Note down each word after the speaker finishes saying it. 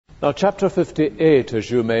Now, chapter 58,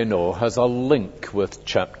 as you may know, has a link with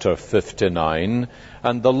chapter 59,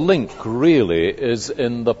 and the link really is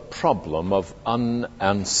in the problem of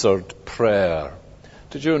unanswered prayer.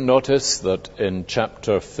 Did you notice that in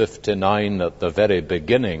chapter 59, at the very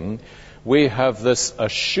beginning, we have this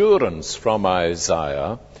assurance from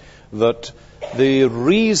Isaiah that the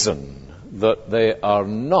reason that they are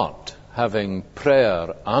not having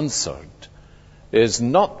prayer answered is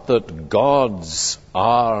not that God's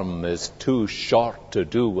arm is too short to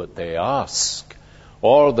do what they ask,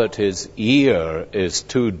 or that his ear is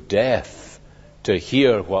too deaf to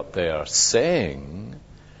hear what they are saying.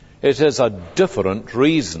 It is a different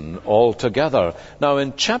reason altogether. Now,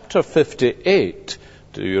 in chapter 58,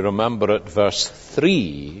 do you remember at verse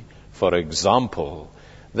 3, for example,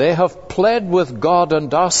 they have pled with God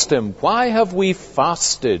and asked him, "Why have we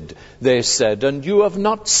fasted," they said, "and you have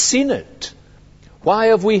not seen it? Why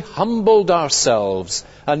have we humbled ourselves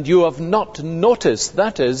and you have not noticed?"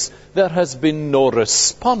 That is, there has been no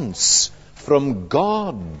response from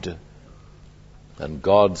God. And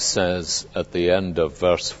God says at the end of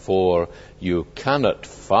verse 4, "You cannot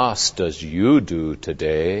fast as you do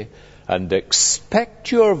today and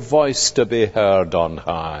expect your voice to be heard on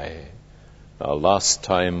high." Now, last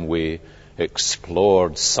time we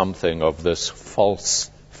explored something of this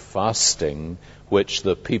false fasting which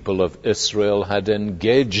the people of Israel had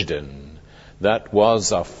engaged in. That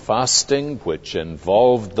was a fasting which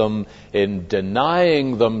involved them in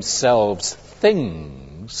denying themselves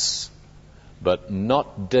things, but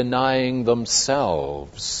not denying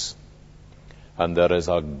themselves. And there is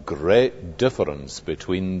a great difference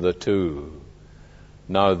between the two.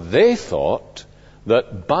 Now, they thought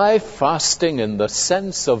that by fasting in the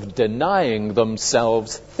sense of denying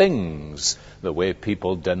themselves things, the way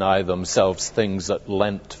people deny themselves things at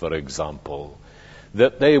Lent, for example,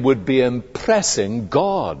 that they would be impressing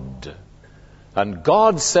God. And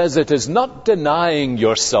God says it is not denying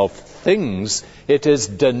yourself things, it is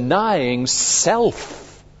denying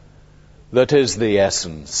self that is the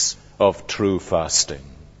essence of true fasting.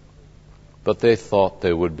 But they thought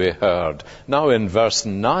they would be heard. Now in verse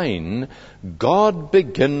 9, God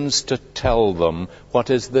begins to tell them what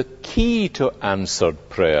is the key to answered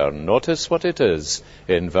prayer. Notice what it is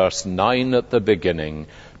in verse 9 at the beginning.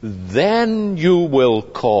 "Then you will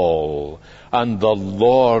call, and the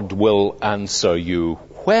Lord will answer you."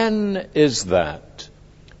 When is that?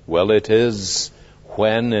 Well, it is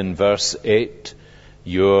when, in verse 8,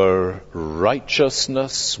 your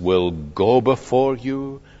righteousness will go before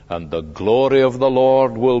you, and the glory of the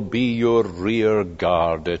Lord will be your rear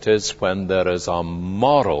guard. It is when there is a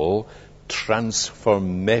moral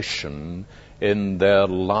transformation in their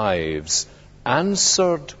lives.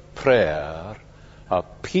 Answered prayer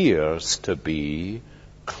appears to be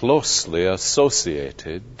closely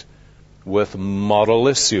associated with moral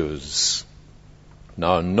issues.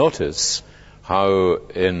 Now notice how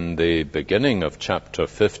in the beginning of chapter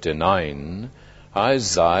 59,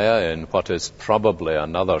 Isaiah, in what is probably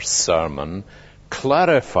another sermon,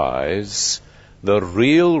 clarifies the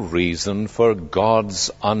real reason for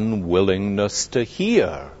God's unwillingness to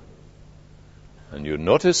hear. And you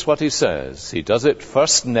notice what he says. He does it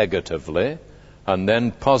first negatively and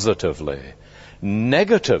then positively.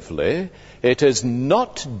 Negatively, it is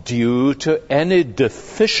not due to any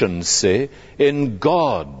deficiency in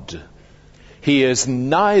God. He is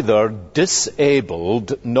neither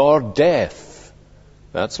disabled nor deaf.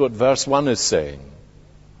 That's what verse 1 is saying.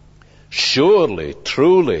 Surely,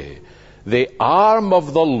 truly, the arm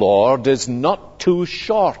of the Lord is not too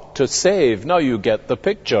short to save. Now you get the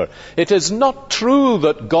picture. It is not true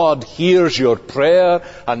that God hears your prayer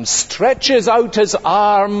and stretches out his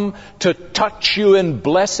arm to touch you in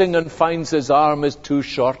blessing and finds his arm is too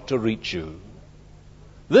short to reach you.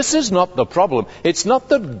 This is not the problem. It's not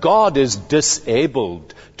that God is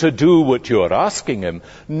disabled to do what you're asking him,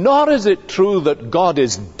 nor is it true that God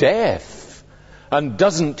is deaf and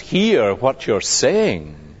doesn't hear what you're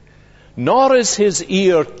saying, nor is his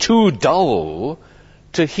ear too dull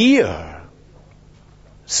to hear.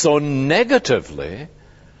 So negatively,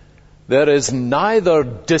 there is neither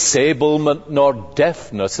disablement nor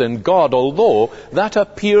deafness in God, although that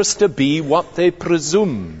appears to be what they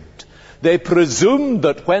presumed. They presumed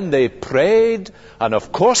that when they prayed, and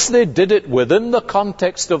of course they did it within the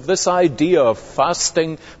context of this idea of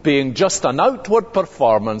fasting being just an outward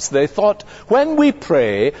performance, they thought, when we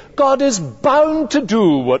pray, God is bound to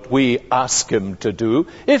do what we ask him to do,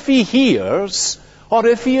 if he hears, or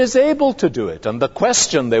if he is able to do it. And the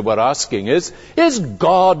question they were asking is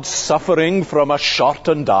God suffering from a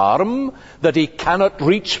shortened arm that he cannot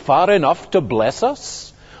reach far enough to bless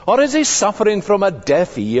us? Or is he suffering from a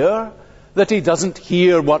deaf ear that he doesn't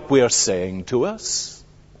hear what we're saying to us?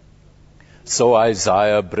 So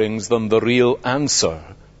Isaiah brings them the real answer.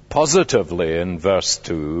 Positively in verse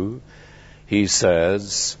 2, he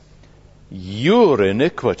says, your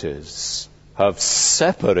iniquities have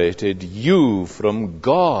separated you from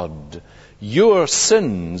God. Your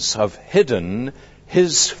sins have hidden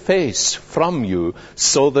his face from you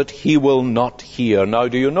so that he will not hear. Now,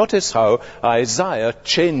 do you notice how Isaiah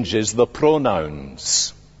changes the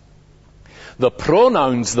pronouns? The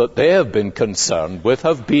pronouns that they have been concerned with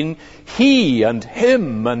have been he and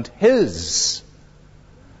him and his.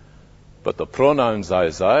 But the pronouns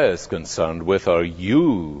Isaiah is concerned with are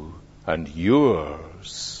you and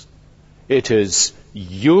yours. It is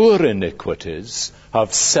your iniquities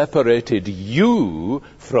have separated you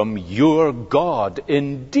from your God.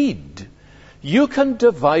 Indeed, you can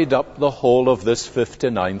divide up the whole of this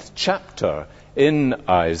 59th chapter in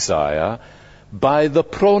Isaiah by the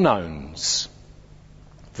pronouns.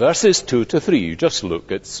 Verses 2 to 3, you just look,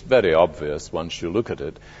 it's very obvious once you look at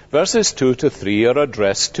it. Verses 2 to 3 are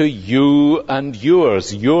addressed to you and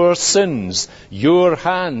yours, your sins, your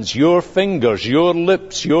hands, your fingers, your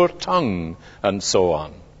lips, your tongue, and so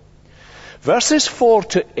on. Verses 4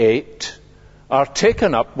 to 8 are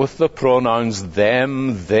taken up with the pronouns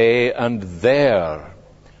them, they, and their.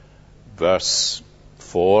 Verse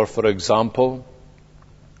 4, for example,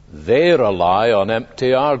 they rely on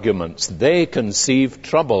empty arguments. They conceive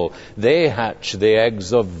trouble. They hatch the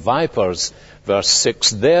eggs of vipers. Verse 6,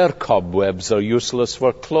 their cobwebs are useless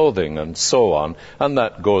for clothing, and so on. And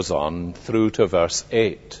that goes on through to verse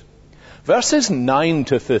 8. Verses 9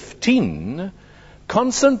 to 15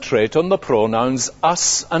 concentrate on the pronouns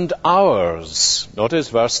us and ours. Notice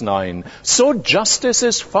verse 9. So justice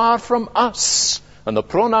is far from us. And the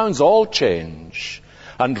pronouns all change.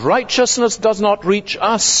 And righteousness does not reach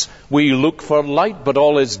us. We look for light, but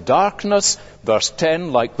all is darkness. Verse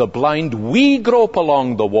 10, like the blind, we grope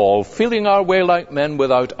along the wall, feeling our way like men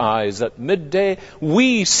without eyes. At midday,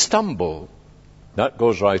 we stumble. That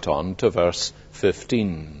goes right on to verse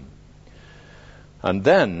 15. And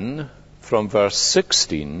then, from verse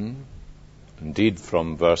 16, indeed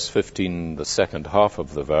from verse 15, the second half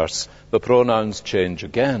of the verse, the pronouns change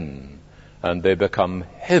again, and they become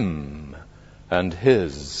him and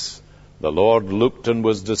his. The Lord looked and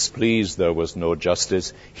was displeased, there was no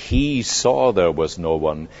justice. He saw, there was no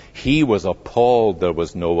one. He was appalled, there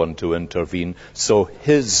was no one to intervene. So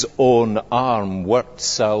his own arm worked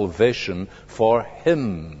salvation for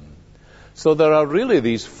him. So there are really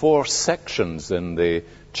these four sections in the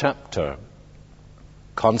chapter,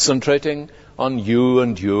 concentrating on you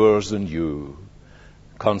and yours and you.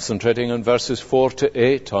 Concentrating in verses 4 to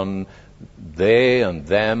 8 on they and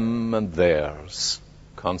them and theirs.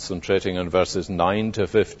 Concentrating in verses 9 to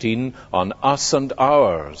 15 on us and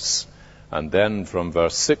ours. And then from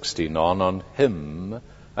verse 16 on him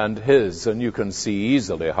and his. And you can see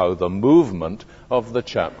easily how the movement of the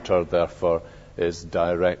chapter, therefore, is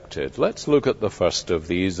directed. Let's look at the first of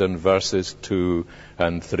these in verses 2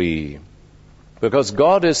 and 3. Because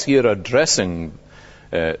God is here addressing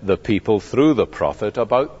the people through the prophet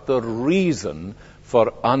about the reason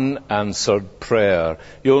for unanswered prayer.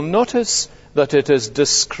 You'll notice that it is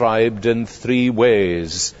described in three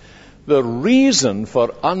ways. The reason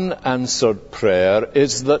for unanswered prayer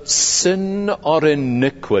is that sin or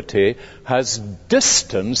iniquity has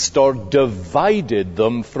distanced or divided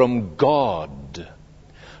them from God.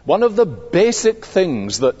 One of the basic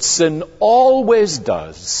things that sin always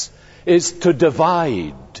does is to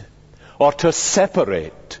divide or to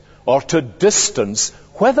separate or to distance,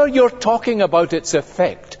 whether you're talking about its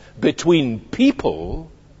effect between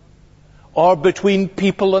people or between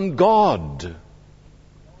people and God.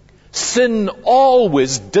 Sin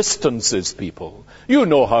always distances people. You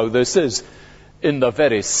know how this is. In the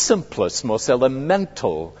very simplest, most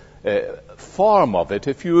elemental form of it,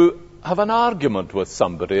 if you have an argument with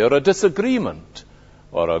somebody or a disagreement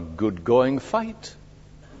or a good-going fight,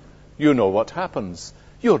 you know what happens.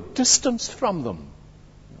 You're distanced from them.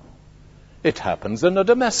 It happens in a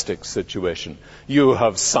domestic situation. You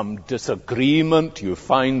have some disagreement, you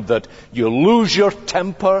find that you lose your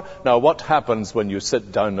temper. Now, what happens when you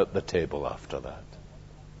sit down at the table after that?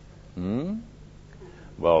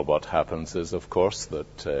 Well, what happens is, of course,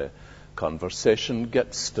 that conversation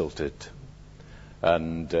gets stilted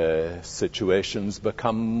and situations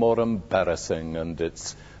become more embarrassing, and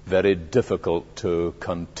it's very difficult to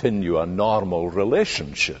continue a normal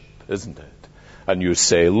relationship, isn't it? And you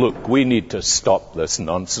say, look, we need to stop this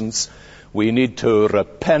nonsense. We need to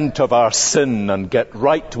repent of our sin and get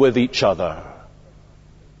right with each other.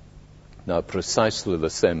 Now, precisely the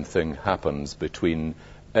same thing happens between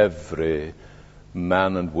every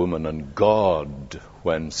man and woman and God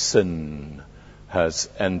when sin has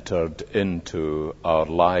entered into our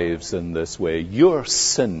lives in this way. Your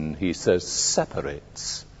sin, he says,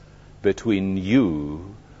 separates between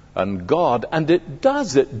you and God, and it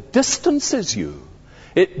does. It distances you.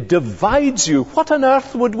 It divides you. What on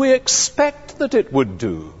earth would we expect that it would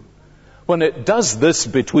do when it does this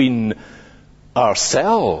between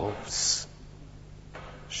ourselves?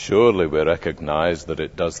 Surely we recognize that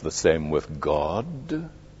it does the same with God.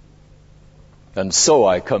 And so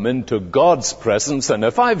I come into God's presence, and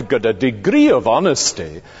if I've got a degree of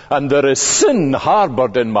honesty and there is sin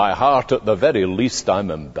harbored in my heart, at the very least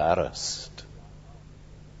I'm embarrassed.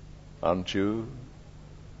 Aren't you?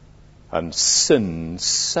 And sin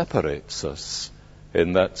separates us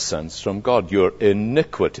in that sense from God. Your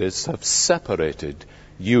iniquities have separated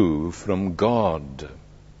you from God.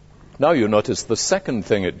 Now you notice the second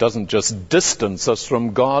thing. It doesn't just distance us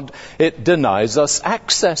from God, it denies us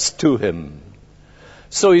access to Him.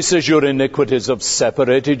 So he says, your iniquities have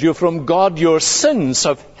separated you from God. Your sins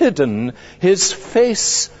have hidden His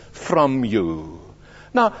face from you.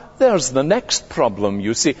 Now, there's the next problem,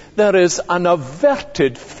 you see. There is an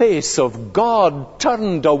averted face of God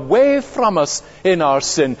turned away from us in our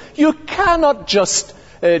sin. You cannot just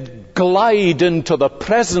glide into the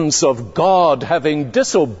presence of God having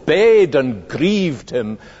disobeyed and grieved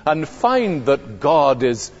Him and find that God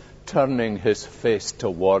is turning His face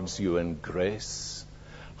towards you in grace.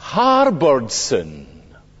 Harbored sin,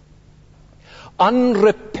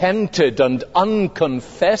 unrepented and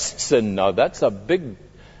unconfessed sin. Now that's a big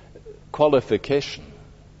qualification.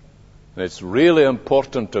 It's really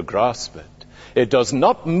important to grasp it. It does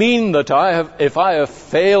not mean that if I have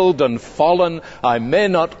failed and fallen, I may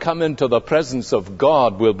not come into the presence of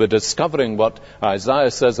God. We'll be discovering what Isaiah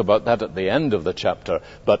says about that at the end of the chapter.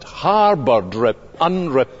 But harbored,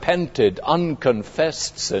 unrepented,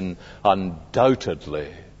 unconfessed sin undoubtedly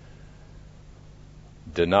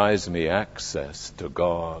denies me access to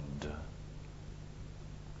God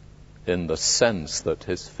in the sense that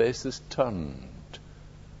His face is turned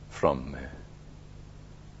from me.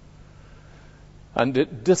 And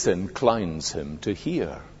it disinclines Him to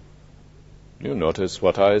hear. You notice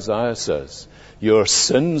what Isaiah says. Your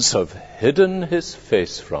sins have hidden His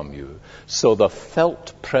face from you. So the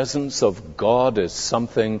felt presence of God is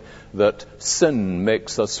something that sin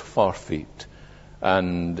makes us forfeit,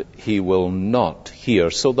 and He will not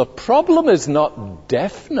hear. So the problem is not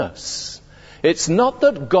deafness. It's not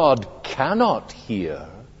that God cannot hear.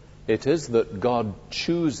 It is that God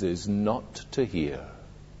chooses not to hear.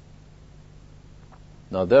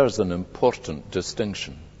 Now there's an important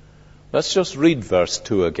distinction. Let's just read verse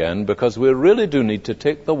 2 again, because we really do need to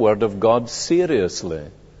take the Word of God seriously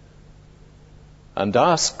and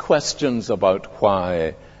ask questions about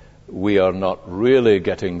why we are not really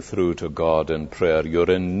getting through to God in prayer.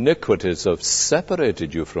 Your iniquities have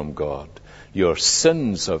separated you from God. Your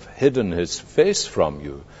sins have hidden His face from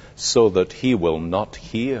you so that He will not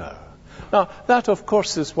hear. Now, that, of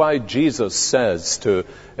course, is why Jesus says to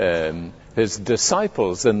His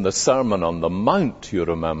disciples in the Sermon on the Mount, you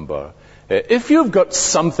remember, if you've got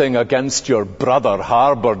something against your brother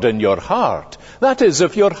harbored in your heart, that is,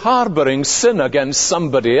 if you're harboring sin against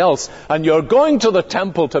somebody else and you're going to the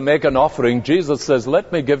temple to make an offering, Jesus says,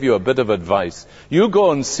 let me give you a bit of advice. You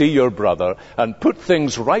go and see your brother and put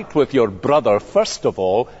things right with your brother first of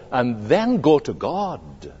all, and then go to God.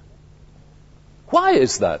 Why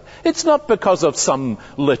is that? It's not because of some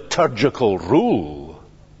liturgical rule.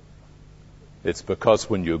 It's because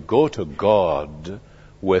when you go to God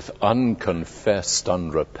with unconfessed,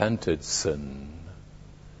 unrepented sin,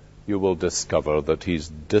 you will discover that He's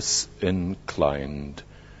disinclined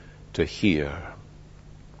to hear.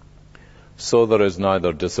 So there is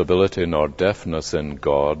neither disability nor deafness in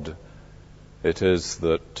God. It is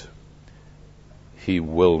that He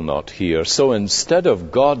will not hear. So instead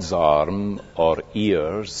of God's arm or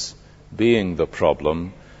ears being the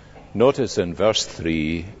problem, notice in verse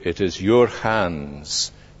 3, it is your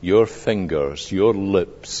hands, your fingers, your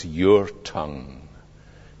lips, your tongue.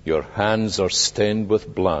 Your hands are stained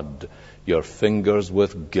with blood, your fingers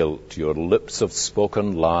with guilt, your lips have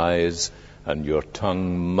spoken lies, and your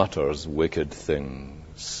tongue mutters wicked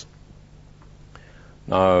things.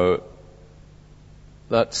 Now,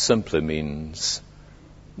 that simply means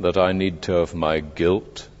that I need to have my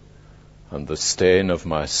guilt and the stain of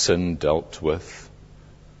my sin dealt with.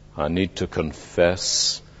 I need to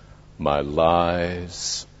confess my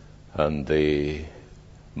lies and the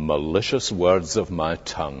malicious words of my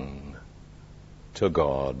tongue to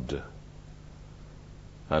God.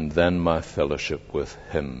 and then my fellowship with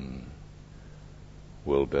him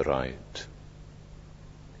will be right.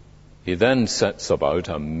 He then sets about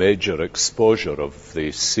a major exposure of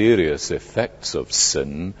the serious effects of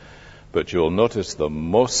sin, but you'll notice the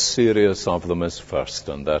most serious of them is first,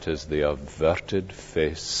 and that is the averted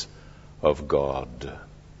face of God.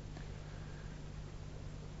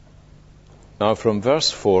 Now, from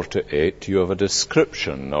verse 4 to 8, you have a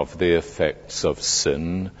description of the effects of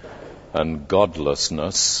sin and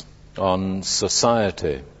godlessness on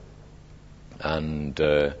society. And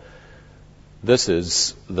this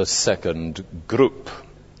is the second group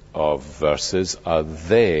of verses, a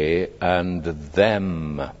they and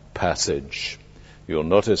them passage. You'll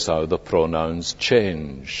notice how the pronouns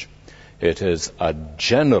change. It is a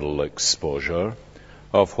general exposure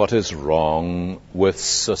of what is wrong with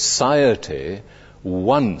society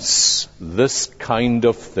once this kind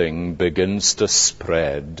of thing begins to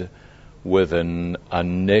spread within a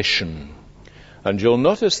nation. And you'll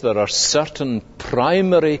notice there are certain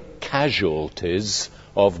primary casualties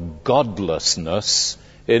of godlessness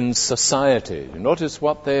in society. You notice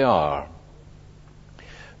what they are.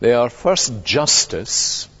 They are first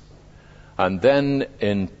justice, and then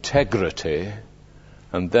integrity,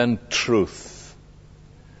 and then truth.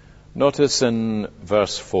 Notice in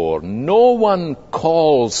verse 4, no one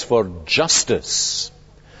calls for justice.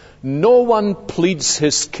 No one pleads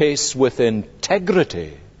his case with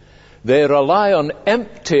integrity. They rely on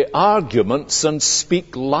empty arguments and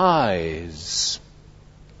speak lies.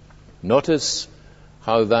 Notice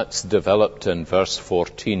how that's developed in verse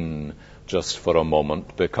 14 just for a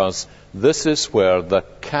moment, because this is where the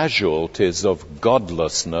casualties of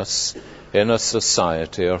godlessness in a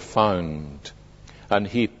society are found. And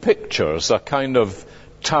he pictures a kind of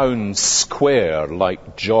town square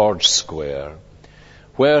like George Square,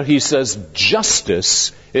 where he says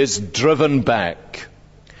justice is driven back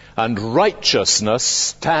and righteousness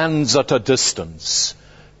stands at a distance.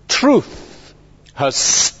 Truth has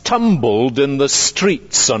stumbled in the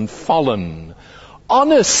streets and fallen.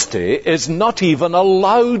 Honesty is not even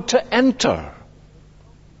allowed to enter.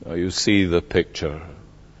 Now you see the picture.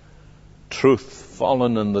 Truth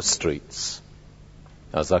fallen in the streets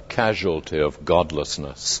as a casualty of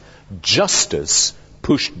godlessness. Justice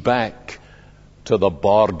pushed back to the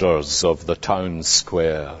borders of the town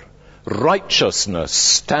square. Righteousness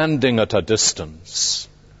standing at a distance,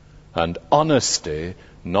 and honesty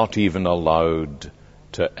not even allowed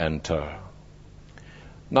to enter.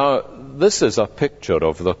 Now, this is a picture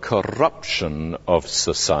of the corruption of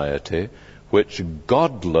society which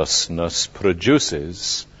godlessness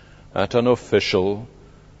produces at an official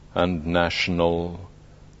and national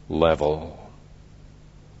level.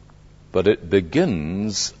 But it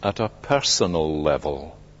begins at a personal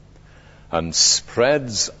level and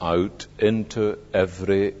spreads out into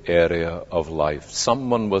every area of life.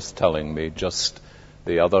 Someone was telling me just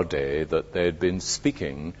the other day that they'd been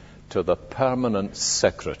speaking to the permanent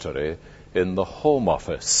secretary in the Home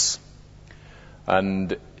Office.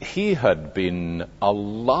 And he had been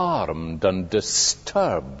alarmed and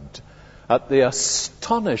disturbed at the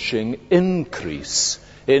astonishing increase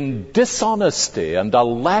in dishonesty and a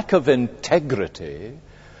lack of integrity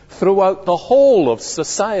throughout the whole of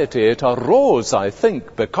society. It arose, I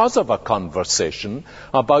think, because of a conversation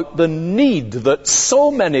about the need that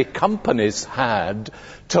so many companies had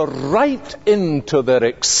to write into their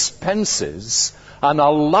expenses an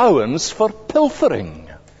allowance for pilfering.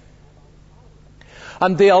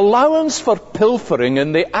 And the allowance for pilfering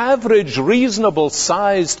in the average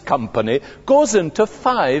reasonable-sized company goes into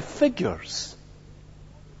 5 figures.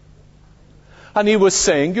 And he was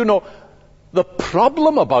saying, the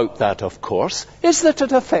problem about that, of course, is that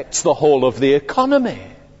it affects the whole of the economy.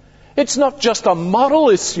 It's not just a moral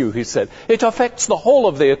issue, he said. It affects the whole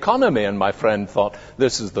of the economy. And my friend thought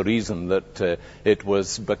this is the reason that it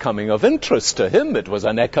was becoming of interest to him. It was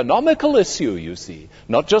an economical issue, you see,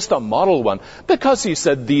 not just a moral one. Because, he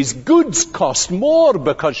said, these goods cost more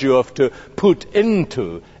because you have to put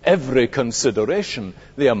into every consideration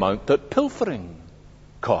the amount that pilfering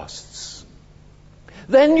costs.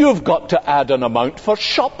 Then you've got to add an amount for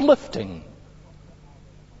shoplifting,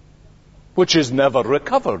 which is never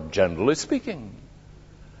recovered, generally speaking.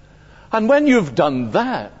 And when you've done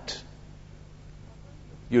that,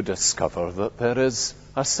 you discover that there is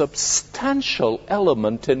a substantial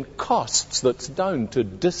element in costs that's down to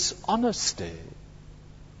dishonesty.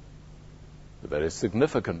 A very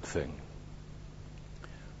significant thing.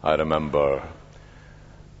 I remember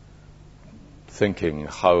thinking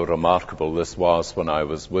how remarkable this was when I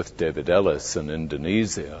was with David Ellis in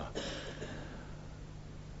Indonesia.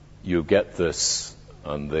 You get this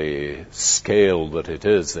on the scale that it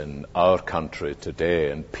is in our country today,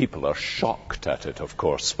 and people are shocked at it, of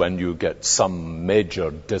course. When you get some major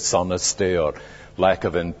dishonesty or lack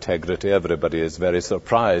of integrity, everybody is very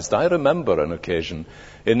surprised. I remember an occasion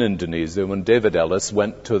in Indonesia when David Ellis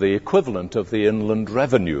went to the equivalent of the Inland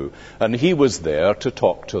Revenue, and he was there to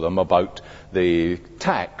talk to them about the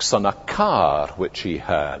tax on a car which he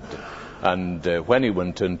had. And when he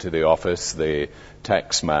went into the office, the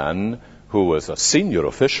taxman, who was a senior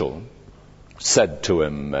official, said to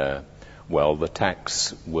him, well, the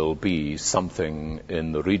tax will be something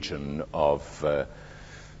in the region of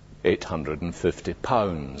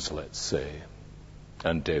 £850, let's say.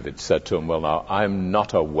 And David said to him, well, now, I'm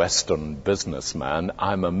not a Western businessman,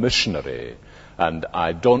 I'm a missionary, and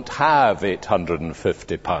I don't have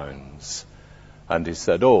 £850. And he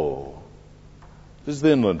said, oh, this is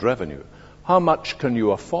the Inland Revenue. How much can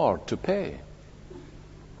you afford to pay?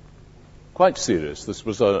 Quite serious. This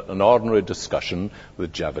was an ordinary discussion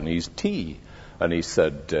with Javanese tea. And he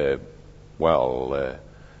said, he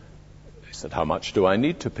said, how much do I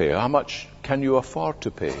need to pay? How much can you afford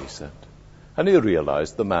to pay? He said. And he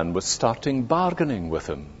realized the man was starting bargaining with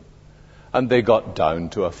him. And they got down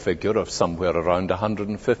to a figure of somewhere around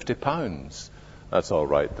 £150. That's all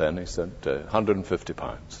right then, he said,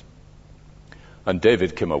 £150. And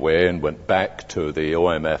David came away and went back to the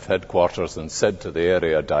OMF headquarters and said to the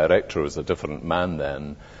area director, who was a different man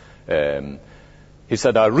then, he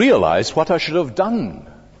said, I realized what I should have done.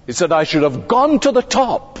 He said, I should have gone to the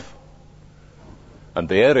top. And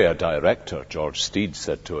the area director, George Steed,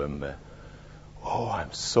 said to him, oh,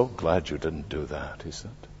 I'm so glad you didn't do that, he said.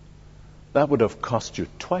 That would have cost you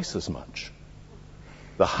twice as much.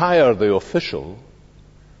 The higher the official,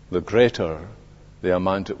 the greater the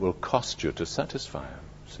amount it will cost you to satisfy him,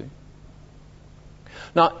 see?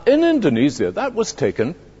 Now, in Indonesia, that was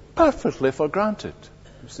taken perfectly for granted,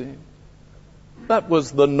 you see. That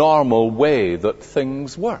was the normal way that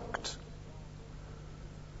things worked.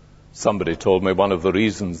 Somebody told me one of the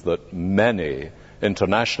reasons that many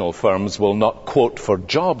international firms will not quote for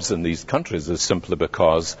jobs in these countries is simply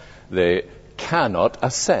because they cannot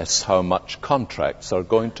assess how much contracts are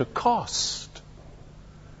going to cost.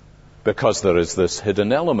 Because there is this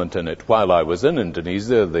hidden element in it. While I was in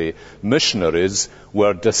Indonesia, the missionaries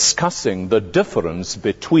were discussing the difference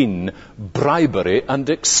between bribery and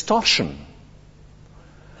extortion.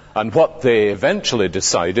 And what they eventually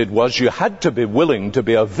decided was you had to be willing to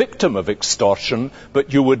be a victim of extortion,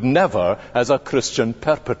 but you would never, as a Christian,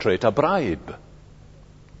 perpetrate a bribe.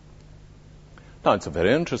 Now, it's a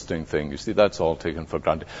very interesting thing. You see, that's all taken for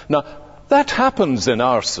granted. Now, that happens in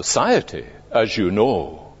our society, as you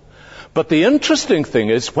know. But the interesting thing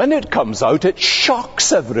is, when it comes out, it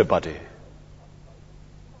shocks everybody.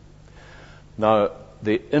 Now,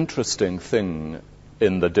 the interesting thing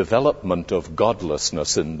in the development of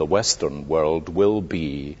godlessness in the Western world will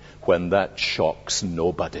be when that shocks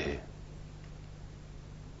nobody.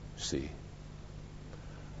 See?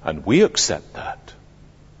 And we accept that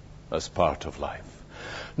as part of life.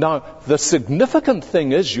 Now, the significant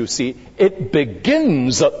thing is, you see, it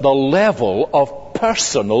begins at the level of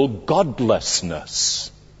personal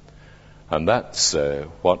godlessness. And that's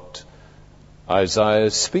what Isaiah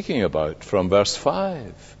is speaking about from verse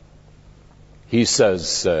 5. He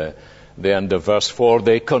says, the end of verse 4,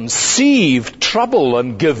 they conceive trouble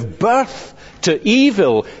and give birth to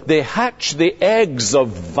evil. They hatch the eggs of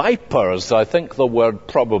vipers. I think the word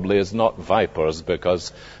probably is not vipers,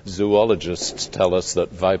 because zoologists tell us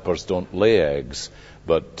that vipers don't lay eggs.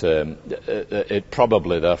 But it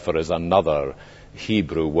probably, therefore, is another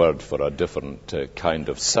Hebrew word for a different kind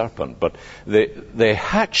of serpent. But they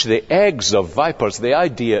hatch the eggs of vipers. The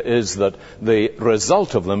idea is that the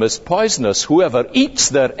result of them is poisonous. Whoever eats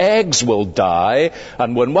their eggs will die,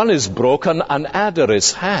 and when one is broken, an adder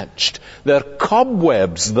is hatched. They're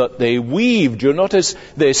cobwebs that they weave. Do you notice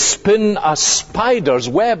they spin a spider's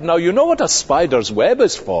web? Now, you know what a spider's web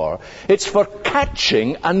is for. It's for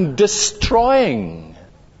catching and destroying.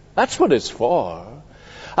 That's what it's for.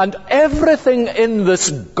 And everything in this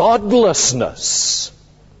godlessness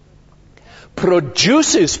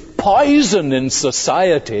produces poison in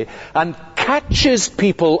society and catches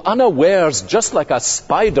people unawares, just like a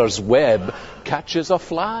spider's web catches a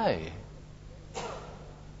fly.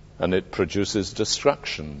 And it produces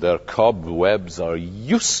destruction. Their cobwebs are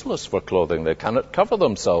useless for clothing. They cannot cover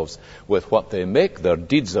themselves with what they make. Their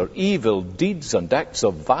deeds are evil deeds, and acts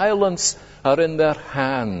of violence are in their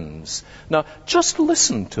hands. Now, just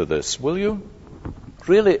listen to this, will you?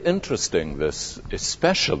 Really interesting, this,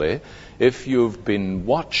 especially if you've been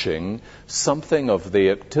watching something of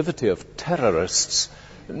the activity of terrorists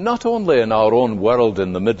not only in our own world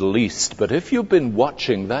in the Middle East, but if you've been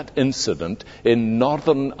watching that incident in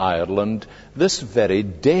Northern Ireland this very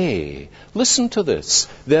day, listen to this.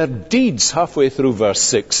 Their deeds, halfway through verse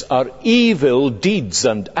 6, are evil deeds,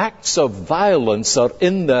 and acts of violence are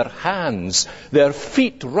in their hands. Their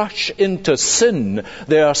feet rush into sin.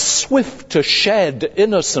 They are swift to shed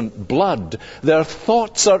innocent blood. Their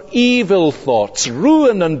thoughts are evil thoughts.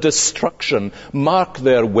 Ruin and destruction mark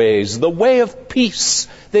their ways. The way of peace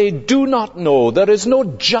they do not know. There is no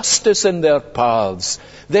justice in their paths.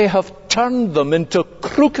 They have turned them into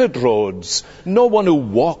crooked roads. No one who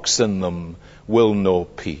walks in them will know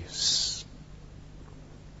peace.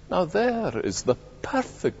 Now there is the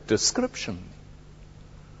perfect description.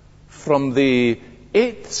 From the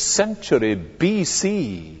 8th century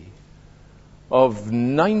BC of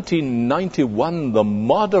 1991, the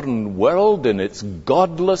modern world in its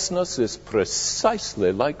godlessness is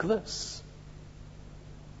precisely like this.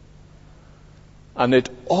 And it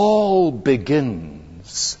all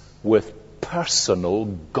begins with personal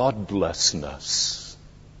godlessness.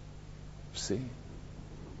 See?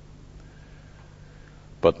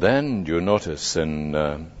 But then you notice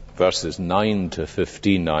in verses 9 to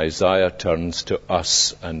 15, Isaiah turns to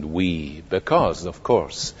us and we, because, of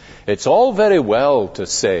course, it's all very well to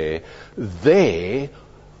say they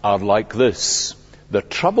are like this. The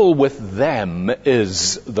trouble with them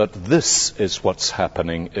is that this is what's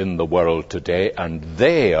happening in the world today, and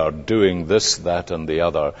they are doing this, that, and the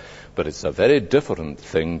other. But it's a very different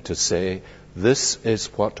thing to say, this is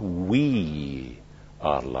what we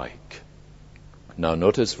are like. Now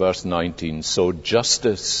notice verse 19. So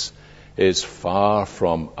justice is far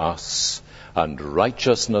from us, and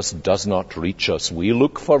righteousness does not reach us. We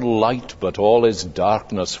look for light, but all is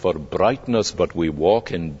darkness, for brightness, but we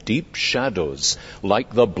walk in deep shadows.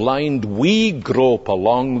 Like the blind, we grope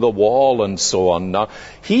along the wall, and so on. Now,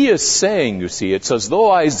 he is saying, you see, it's as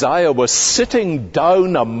though Isaiah was sitting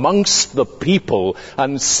down amongst the people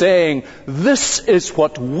and saying, this is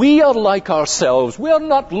what we are like ourselves. We are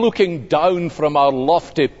not looking down from our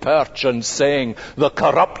lofty perch and saying, the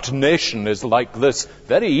corrupt nation is like this.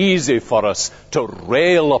 Very easy for us to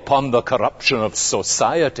rail upon the corruption of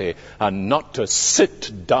society and not to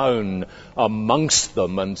sit down amongst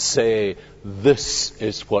them and say, this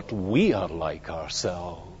is what we are like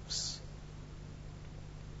ourselves.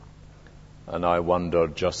 And I wonder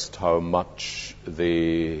just how much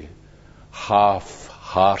the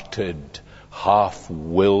half-hearted,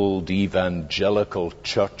 half-willed evangelical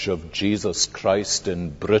Church of Jesus Christ in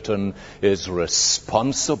Britain is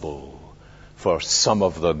responsible for some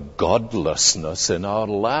of the godlessness in our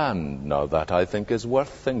land. Now that, I think, is worth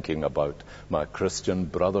thinking about, my Christian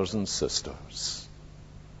brothers and sisters.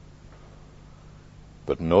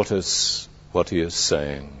 But notice what he is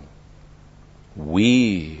saying.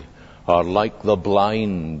 We are like the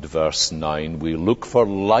blind, verse 9. We look for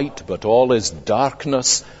light, but all is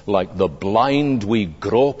darkness. Like the blind, we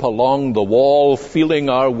grope along the wall, feeling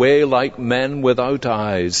our way like men without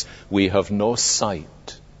eyes. We have no sight.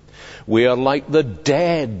 We are like the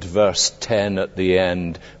dead, verse 10 at the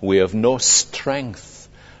end. We have no strength.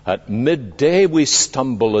 At midday we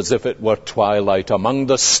stumble as if it were twilight. Among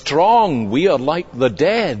the strong we are like the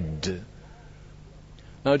dead.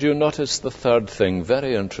 Now do you notice the third thing?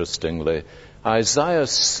 Very interestingly,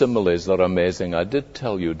 Isaiah's similes are amazing. I did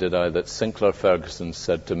tell you, did I, that Sinclair Ferguson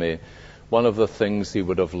said to me, one of the things he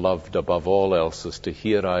would have loved above all else is to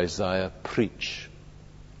hear Isaiah preach.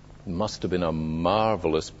 He must have been a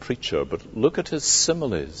marvelous preacher, but look at his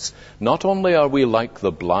similes. Not only are we like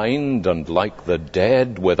the blind and like the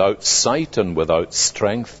dead, without sight and without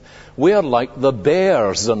strength, we are like the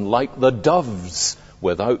bears and like the doves,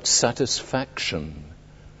 without satisfaction.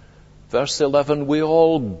 Verse 11, we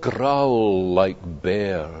all growl like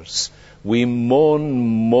bears. We moan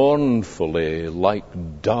mournfully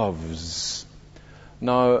like doves.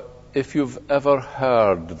 Now, if you've ever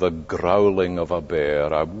heard the growling of a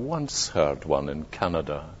bear, I once heard one in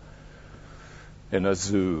Canada, in a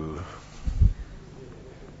zoo.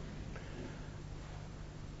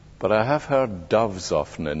 But I have heard doves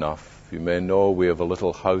often enough. You may know we have a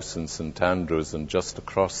little house in St. Andrews, and just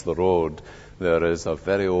across the road there is a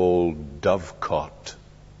very old dovecot.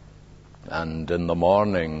 And in the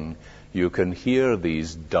morning you can hear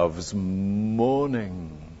these doves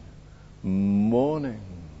moaning.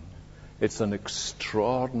 It's an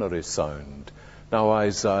extraordinary sound. Now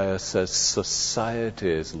Isaiah says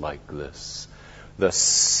society is like this. The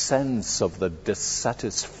sense of the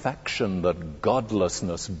dissatisfaction that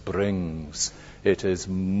godlessness brings, it is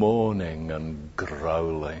moaning and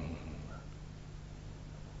growling.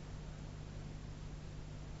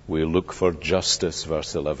 We look for justice,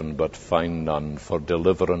 verse 11, but find none, for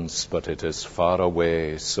deliverance, but it is far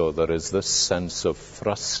away. So there is this sense of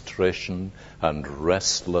frustration and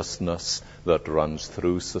restlessness that runs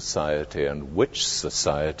through society, and which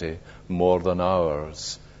society, more than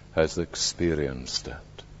ours, has experienced it.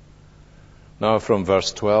 Now from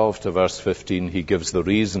verse 12 to verse 15, he gives the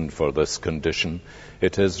reason for this condition.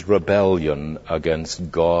 It is rebellion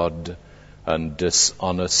against God and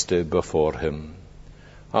dishonesty before him.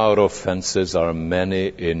 Our offenses are many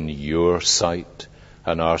in your sight,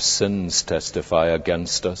 and our sins testify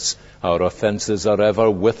against us. Our offenses are ever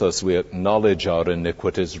with us. We acknowledge our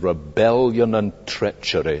iniquities, rebellion and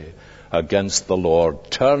treachery against the Lord,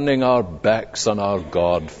 turning our backs on our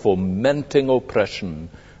God, fomenting oppression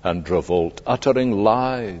and revolt, uttering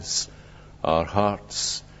lies our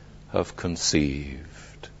hearts have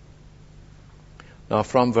conceived. Now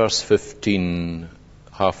from verse 15,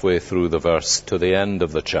 halfway through the verse to the end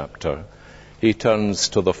of the chapter, he turns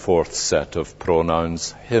to the fourth set of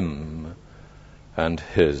pronouns, him and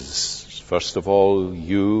his. First of all,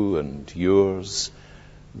 you and yours,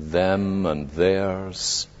 them and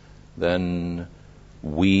theirs, then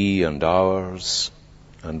we and ours,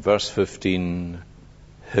 and verse 15,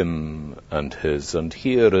 him and his. And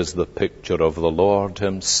here is the picture of the Lord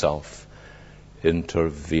himself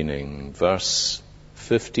intervening. Verse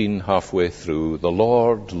 15, halfway through, the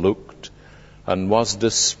Lord looked and was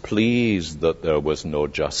displeased that there was no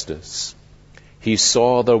justice. He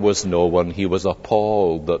saw there was no one. He was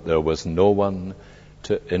appalled that there was no one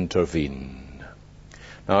to intervene.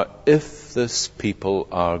 Now, if this people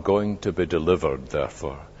are going to be delivered,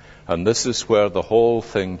 therefore, and this is where the whole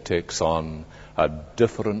thing takes on a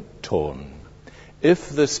different tone, if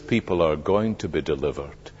this people are going to be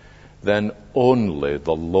delivered, then only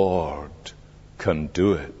the Lord can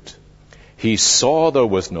do it. He saw there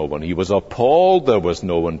was no one. He was appalled there was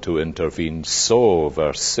no one to intervene. So,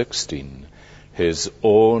 verse 16, his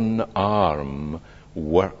own arm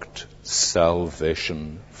worked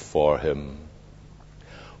salvation for him.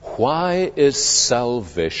 Why is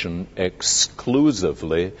salvation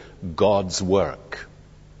exclusively God's work?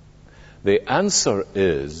 The answer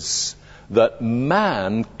is that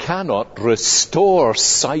man cannot restore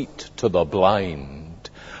sight to the blind,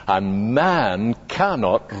 and man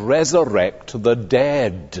cannot resurrect the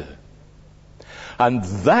dead. And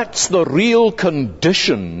that's the real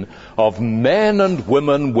condition of men and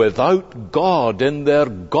women without God in their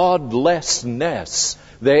godlessness.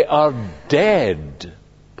 They are dead.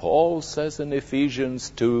 Paul says in Ephesians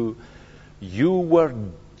 2, you were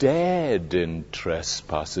dead in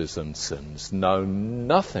trespasses and sins. Now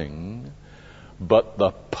nothing but the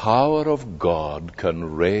power of God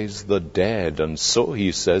can raise the dead. And so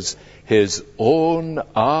he says, his own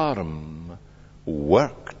arm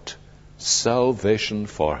worked salvation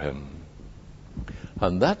for him.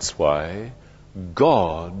 And that's why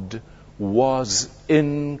God was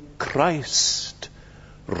in Christ,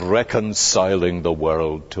 reconciling the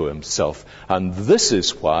world to himself. And this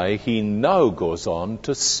is why he now goes on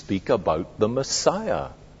to speak about the Messiah.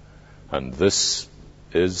 And this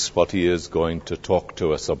is what he is going to talk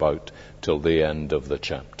to us about till the end of the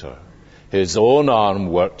chapter. His own arm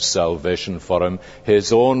worked salvation for him.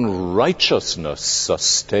 His own righteousness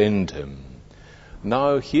sustained him.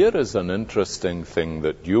 Now, here is an interesting thing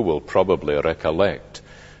that you will probably recollect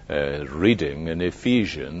reading in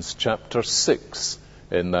Ephesians chapter 6,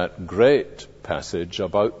 in that great passage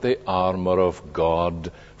about the armor of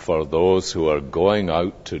God for those who are going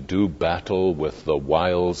out to do battle with the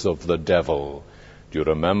wiles of the devil. Do you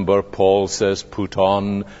remember Paul says, put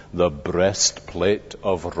on the breastplate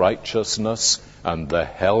of righteousness and the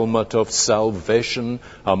helmet of salvation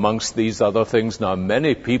amongst these other things? Now,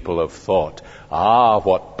 many people have thought,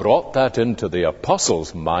 what brought that into the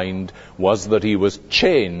apostle's mind was that he was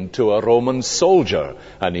chained to a Roman soldier,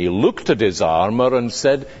 and he looked at his armor and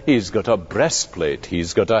said, he's got a breastplate,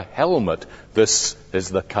 he's got a helmet. This is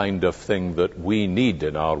the kind of thing that we need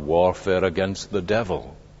in our warfare against the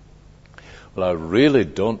devil. Well, I really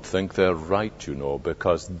don't think they're right,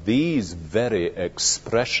 because these very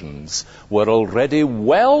expressions were already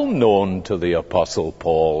well known to the Apostle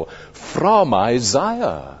Paul from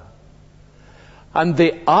Isaiah. And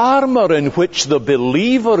the armor in which the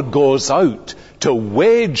believer goes out to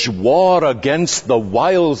wage war against the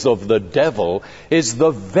wiles of the devil is the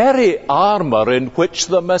very armor in which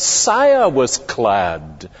the Messiah was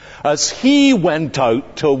clad as he went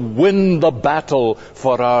out to win the battle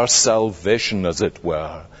for our salvation, as it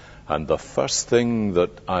were. And the first thing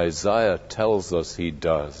that Isaiah tells us he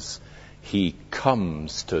does, he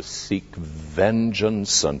comes to seek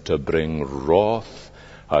vengeance and to bring wrath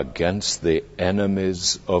against the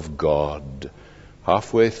enemies of God.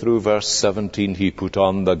 Halfway through verse 17, he put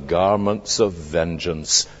on the garments of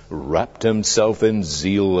vengeance, wrapped himself in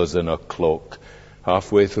zeal as in a cloak.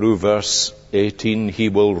 Halfway through verse 18, he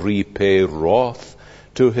will repay wrath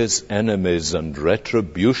to his enemies and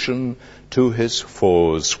retribution to his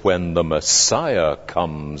foes. When the Messiah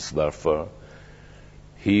comes, therefore,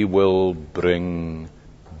 he will bring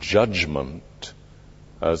judgment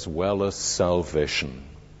as well as salvation,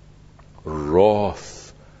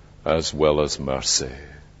 wrath as well as mercy.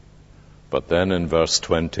 But then in verse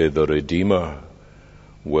 20, the Redeemer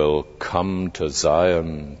will come to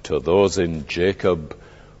Zion, to those in Jacob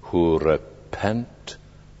who repent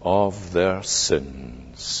of their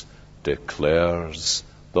sins, declares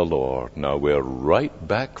the Lord. Now we're right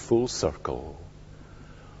back full circle.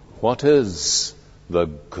 What is the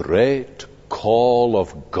great call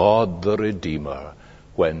of God the Redeemer?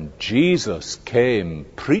 When Jesus came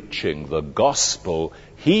preaching the gospel,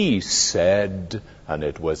 he said, and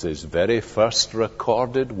it was his very first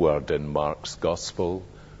recorded word in Mark's gospel,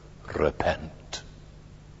 repent.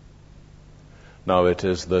 Now it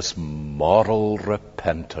is this moral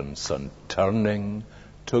repentance and turning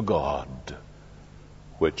to God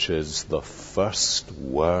which is the first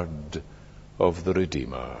word of the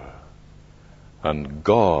Redeemer. And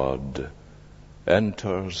God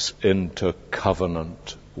enters into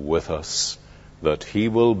covenant with us that he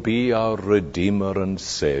will be our Redeemer and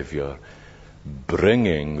Savior,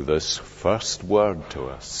 bringing this first word to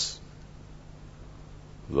us.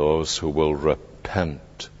 Those who will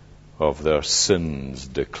repent of their sins,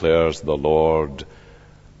 declares the Lord,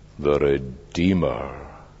 the Redeemer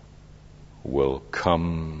will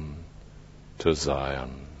come to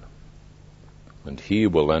Zion, and he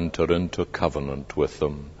will enter into covenant with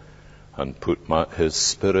them and put his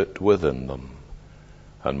Spirit within them.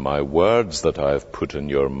 And my words that I have put in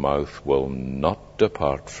your mouth will not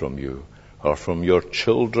depart from you, or from your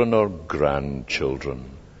children or grandchildren,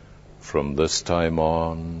 from this time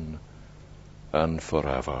on and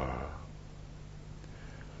forever.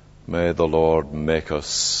 May the Lord make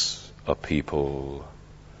us a people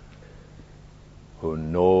who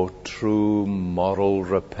know true moral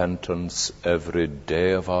repentance every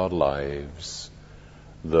day of our lives,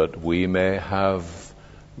 that we may have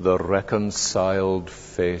the reconciled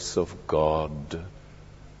face of God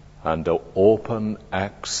and open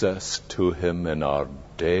access to him in our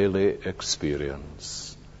daily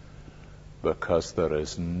experience, because there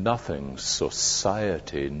is nothing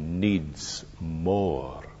society needs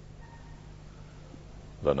more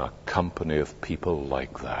than a company of people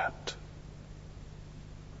like that.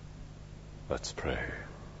 Let's pray.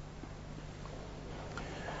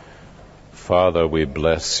 Father, we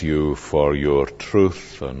bless you for your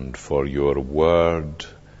truth and for your word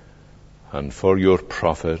and for your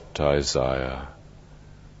prophet Isaiah.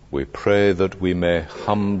 We pray that we may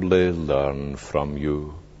humbly learn from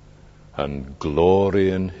you and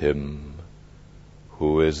glory in him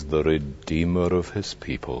who is the Redeemer of his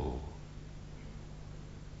people.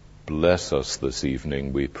 Bless us this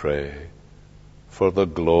evening, we pray, for the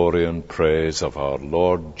glory and praise of our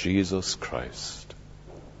Lord Jesus Christ.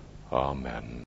 Amen.